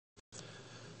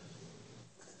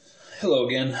Hello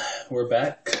again, we're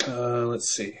back.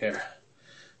 Let's see here.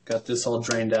 Got this all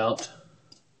drained out.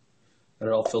 Got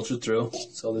it all filtered through.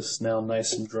 So this is now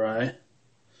nice and dry.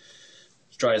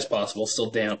 As dry as possible, still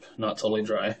damp, not totally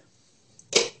dry.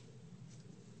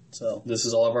 So this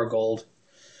is all of our gold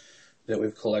that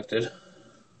we've collected.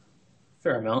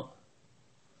 Fair amount.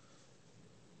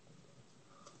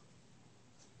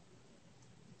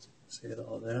 See it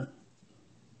all there.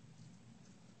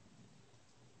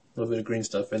 A little bit of green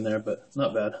stuff in there, but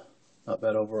not bad. Not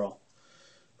bad overall.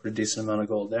 Pretty decent amount of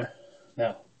gold there.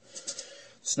 Now,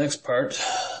 this next part,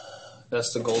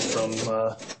 that's the gold from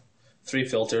 3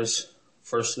 filters.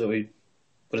 First that we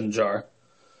put in the jar.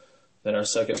 Then our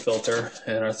second filter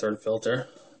and our third filter.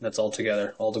 That's all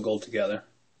together. All the gold together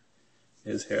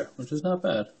is here, which is not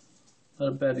bad. Not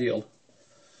a bad yield.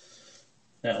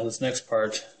 Now, this next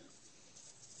part,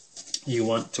 you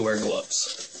want to wear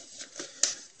gloves.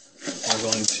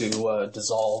 We're going to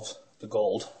dissolve the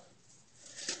gold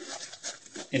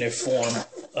in a form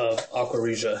of aqua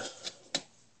regia.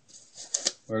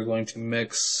 We're going to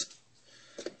mix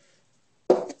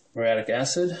muriatic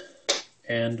acid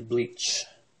and bleach.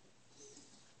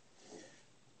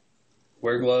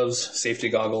 Wear gloves, safety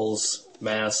goggles,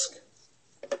 mask,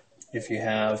 if you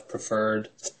have preferred.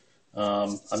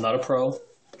 I'm not a pro,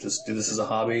 just do this as a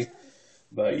hobby,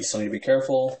 but you still need to be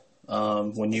careful.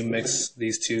 When you mix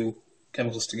these two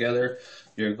chemicals together,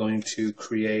 you're going to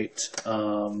create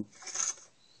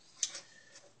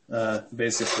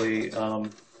basically a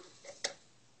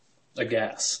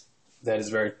gas that is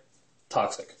very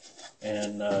toxic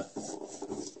and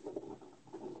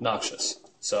noxious.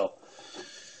 So,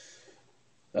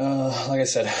 like I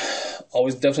said,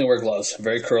 always definitely wear gloves.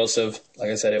 Very corrosive. Like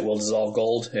I said, it will dissolve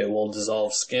gold. It will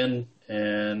dissolve skin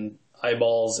and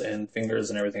eyeballs and fingers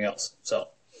and everything else. So,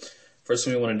 first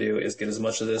thing we want to do is get as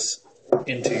much of this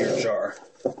into your jar,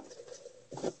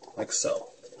 like so.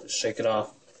 Just shake it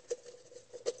off.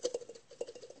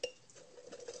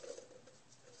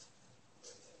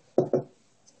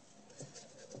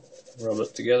 Rub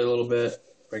it together a little bit,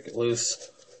 break it loose.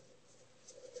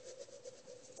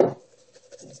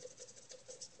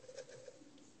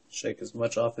 Shake as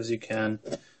much off as you can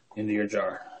into your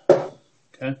jar.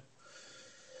 Okay?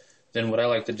 Then what I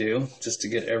like to do, just to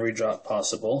get every drop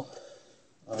possible,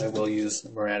 I will use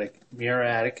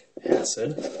muriatic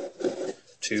acid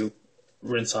to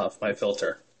rinse off my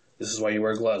filter. This is why you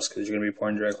wear gloves, because you're going to be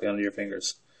pouring directly onto your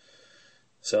fingers.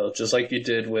 So just like you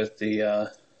did with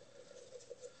the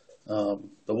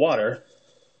water,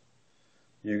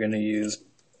 you're going to use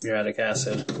muriatic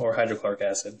acid or hydrochloric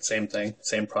acid. Same thing,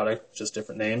 same product, just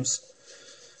different names.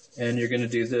 And you're going to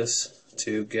do this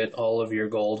to get all of your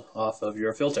gold off of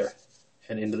your filter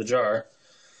and into the jar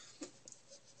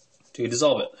to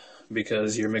dissolve it,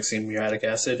 because you're mixing muriatic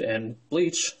acid and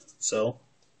bleach, so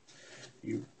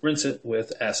you rinse it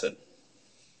with acid.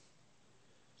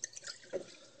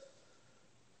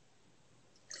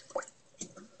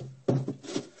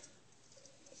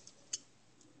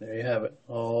 There you have it.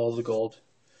 All the gold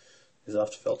is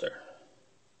off the filter.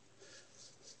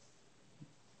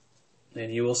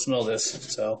 And you will smell this,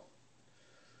 so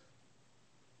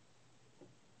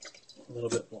a little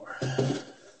bit more.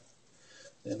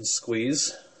 Then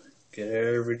squeeze. Get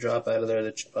every drop out of there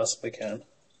that you possibly can.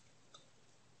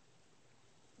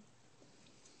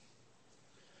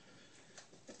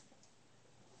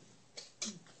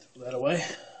 Throw that away.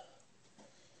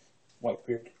 Wipe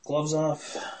your gloves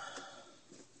off.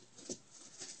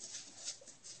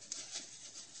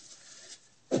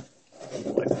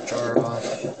 Wipe the jar off.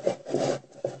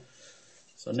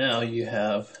 So now you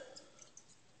have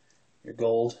your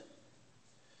gold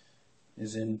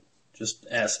is in just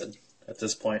acid at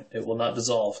this point. It will not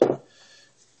dissolve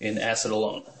in acid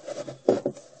alone.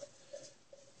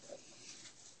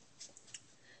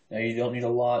 Now you don't need a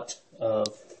lot of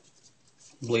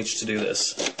bleach to do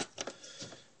this.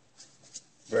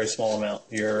 Very small amount.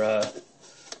 Your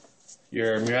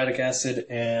muriatic acid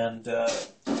and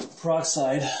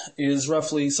peroxide is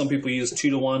roughly, some people use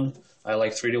 2 to 1. I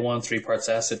like 3 to 1, 3 parts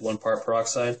acid, 1 part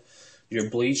peroxide. Your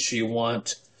bleach, you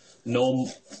want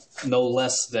no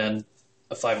less than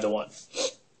a 5 to 1.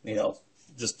 You know,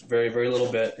 just very, very little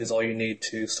bit is all you need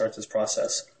to start this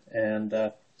process. And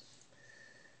as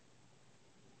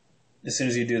soon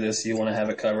as you do this, you want to have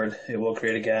it covered. It will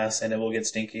create a gas and it will get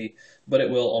stinky, but it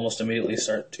will almost immediately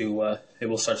start to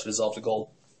dissolve the gold.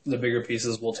 The bigger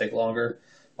pieces will take longer,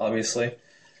 obviously.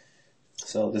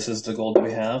 So this is the gold that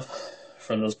we have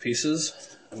from those pieces.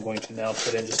 I'm going to now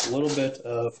put in just a little bit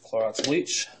of Clorox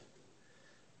bleach.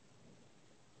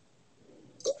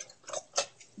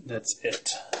 That's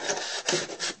it.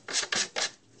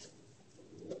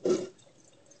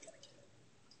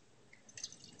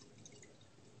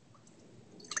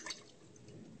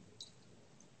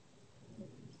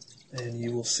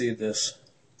 see this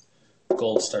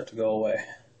gold start to go away.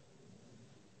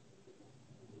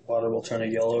 Water will turn a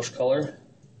yellowish color.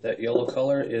 That yellow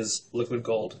color is liquid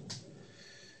gold.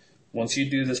 Once you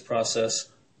do this process,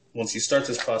 once you start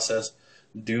this process,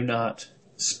 do not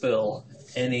spill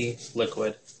any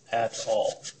liquid at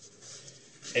all.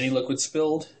 Any liquid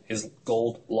spilled is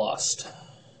gold lost.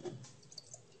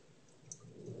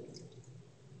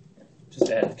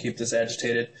 Just keep this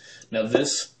agitated. Now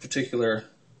this particular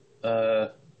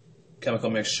chemical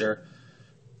mixture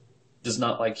does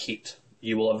not like heat.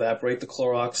 You will evaporate the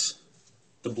Clorox,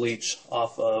 the bleach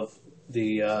off of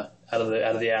the out of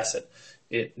the acid.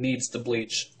 It needs the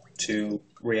bleach to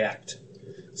react.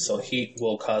 So heat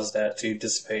will cause that to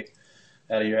dissipate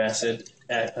out of your acid.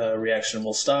 Reaction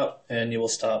will stop, and you will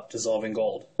stop dissolving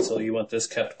gold. So you want this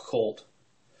kept cold.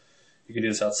 You can do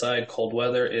this outside. Cold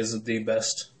weather is the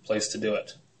best place to do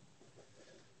it.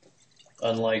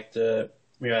 Unlike the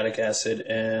muriatic acid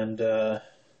and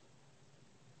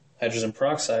hydrogen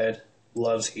peroxide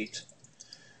loves heat.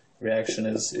 Reaction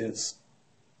is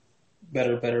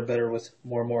better with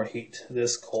more and more heat.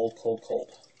 This cold.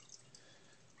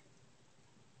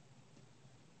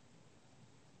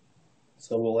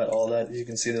 So we'll let all that, you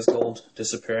can see this gold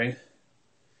disappearing.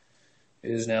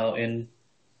 It is now in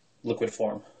liquid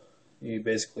form. You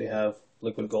basically have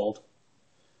liquid gold.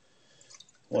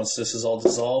 Once this is all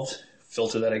dissolved,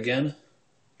 filter that again.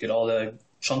 Get all the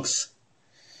chunks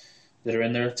that are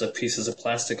in there. It's pieces of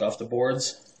plastic off the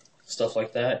boards, stuff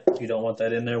like that. You don't want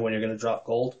that in there when you're going to drop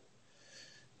gold.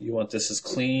 You want this as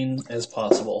clean as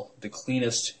possible, the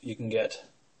cleanest you can get.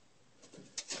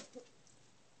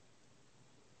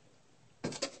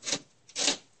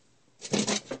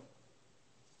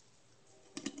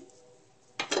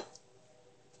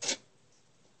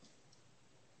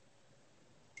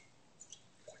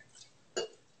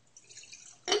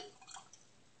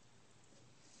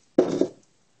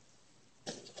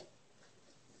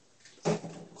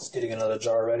 Just getting another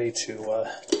jar ready to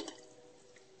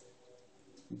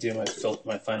do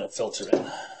my final filter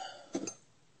in.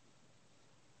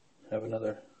 Have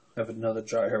another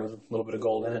jar here with a little bit of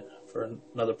gold in it for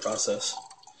another process.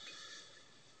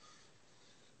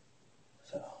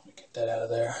 So let me get that out of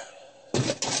there.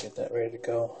 Get that ready to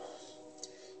go.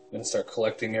 I'm going to start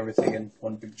collecting everything in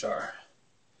one big jar.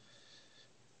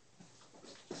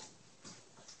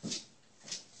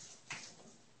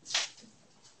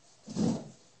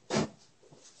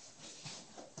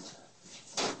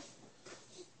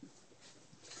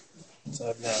 So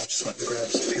I've now just went and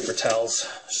grabbed some paper towels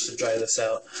just to dry this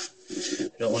out. You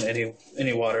don't want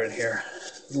any water in here,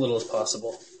 as little as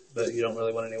possible, but you don't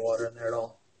really want any water in there at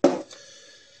all.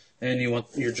 And you want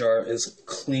your jar as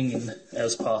clean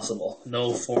as possible.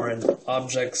 No foreign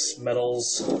objects,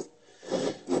 metals,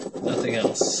 nothing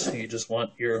else. You just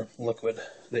want your liquid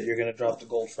that you're going to drop the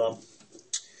gold from.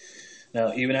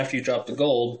 Now, even after you drop the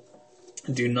gold,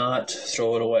 do not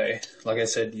throw it away. Like I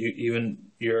said, even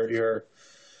your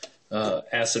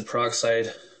acid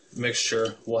peroxide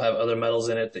mixture will have other metals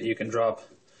in it that you can drop.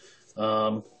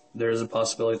 There is a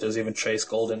possibility there's even trace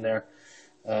gold in there.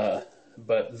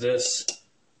 But this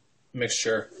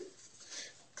mixture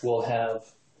will have,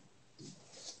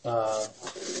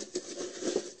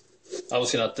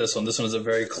 obviously not this one. This one is a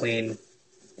very clean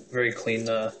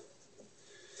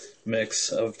mix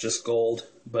of just gold,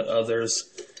 but others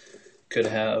could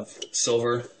have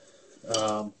silver.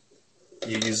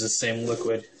 You use the same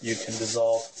liquid, you can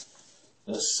dissolve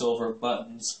the silver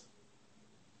buttons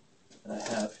that I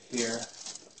have here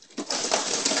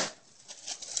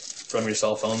from your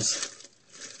cell phones.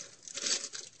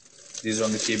 These are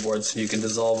on the keyboards. You can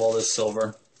dissolve all this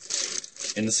silver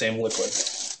in the same liquid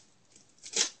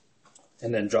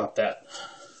and then drop that.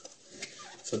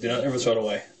 So do not ever throw it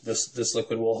away. This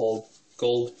liquid will hold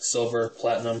gold, silver,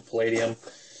 platinum, palladium.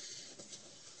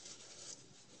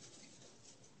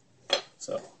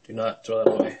 So do not throw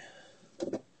that away.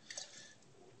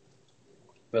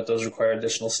 But those require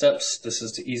additional steps. This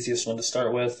is the easiest one to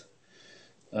start with.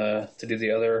 To do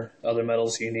the other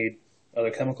metals, you need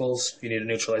other chemicals. You need to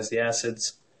neutralize the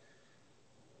acids.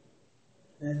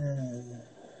 And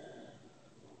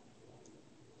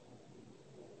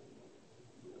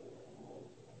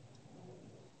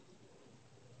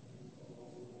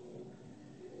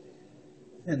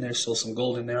there's still some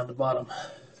gold in there on the bottom.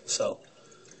 So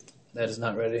that is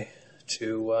not ready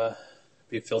to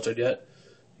be filtered yet.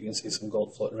 You can see some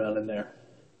gold floating around in there.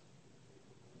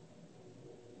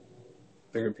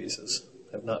 Bigger pieces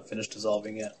have not finished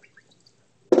dissolving yet.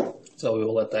 So we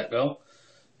will let that go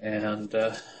and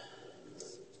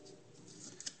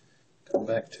come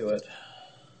back to it.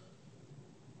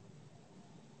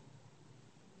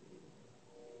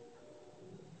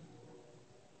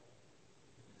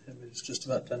 It's just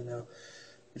about done now.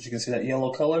 But you can see that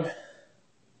yellow color.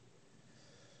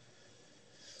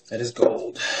 That is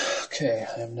gold. Okay,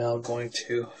 I am now going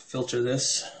to filter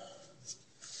this.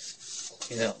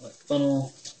 Clean out my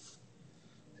funnel.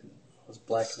 I was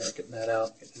black in there, getting that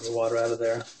out, getting the water out of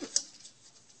there.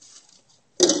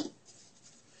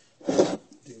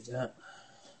 Do that.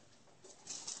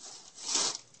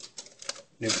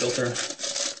 New filter.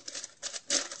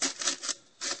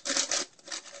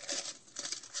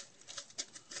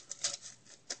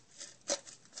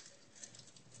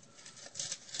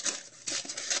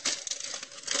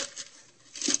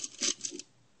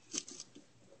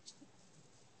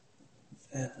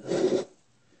 And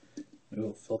we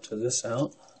will filter this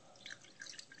out.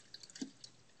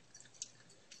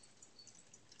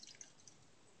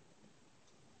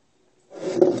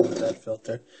 With that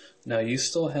filter. Now you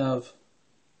still have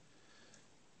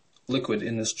liquid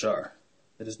in this jar.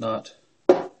 It is not,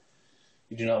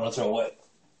 you do not want to throw away.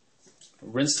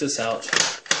 Rinse this out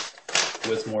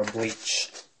with more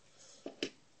bleach.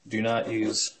 Do not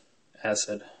use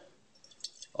acid.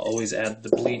 Always add the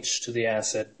bleach to the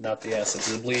acid, not the acid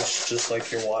to the bleach, just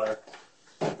like your water.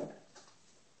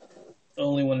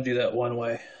 Only want to do that one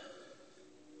way.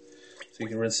 So you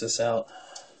can rinse this out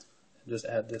and just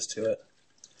add this to it.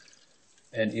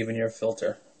 And even your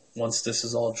filter. Once this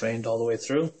is all drained all the way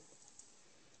through,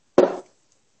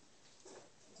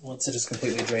 once it is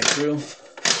completely drained through,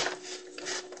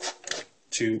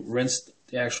 to rinse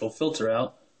the actual filter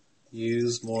out,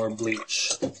 use more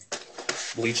bleach.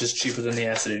 Bleach is cheaper than the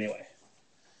acid anyway.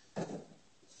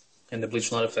 And the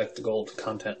bleach will not affect the gold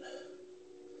content.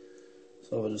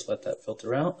 So we'll just let that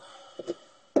filter out.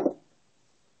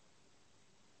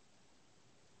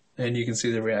 And you can see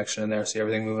the reaction in there. See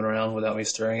everything moving around without me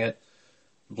stirring it?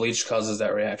 Bleach causes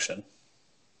that reaction.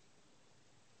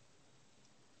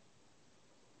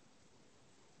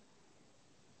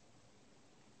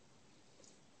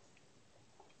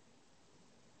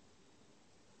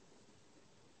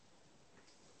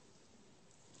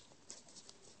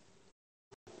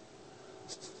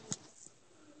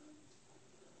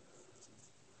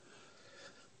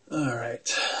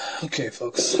 Alright, okay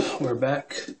folks, we're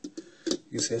back. You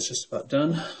can see it's just about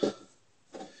done.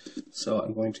 So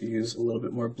I'm going to use a little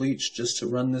bit more bleach just to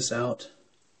run this out.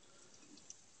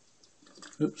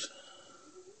 Oops.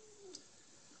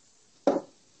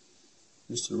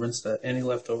 Just to rinse any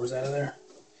leftovers out of there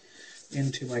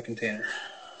into my container.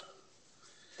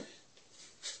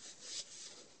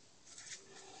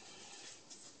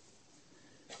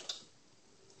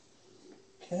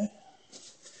 Okay.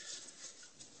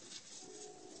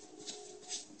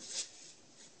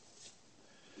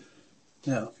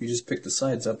 Now, if you just pick the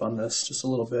sides up on this just a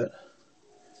little bit,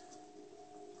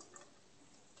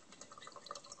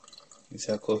 you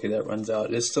see how quickly that runs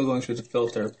out. It's still going through the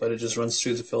filter, but it just runs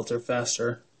through the filter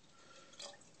faster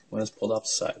when it's pulled off the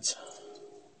sides.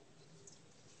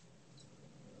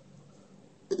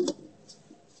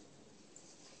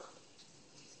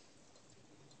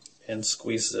 And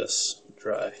squeeze this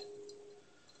dry.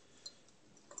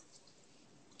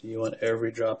 You want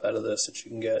every drop out of this that you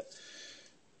can get.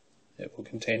 It will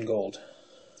contain gold.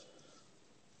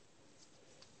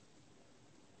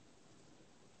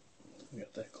 We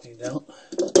got that cleaned out.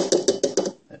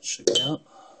 That should be out.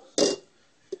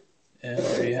 And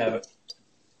there you have it.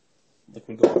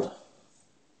 Liquid gold.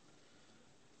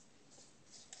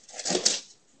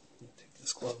 Take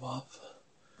this glove off.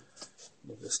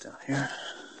 Move this down here.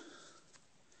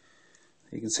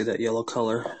 You can see that yellow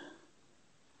color.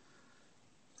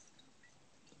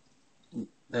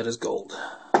 That is gold.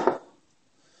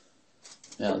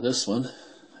 Now this one,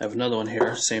 I have another one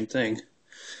here, same thing. But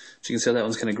you can see how that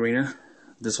one's kind of greener.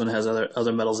 This one has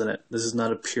other metals in it. This is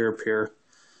not a pure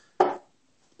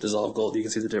dissolved gold. You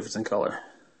can see the difference in color.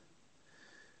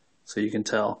 So you can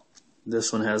tell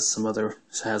this one has some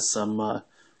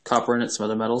copper in it, some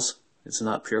other metals. It's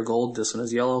not pure gold. This one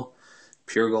is yellow,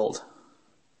 pure gold.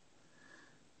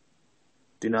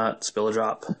 Do not spill a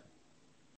drop.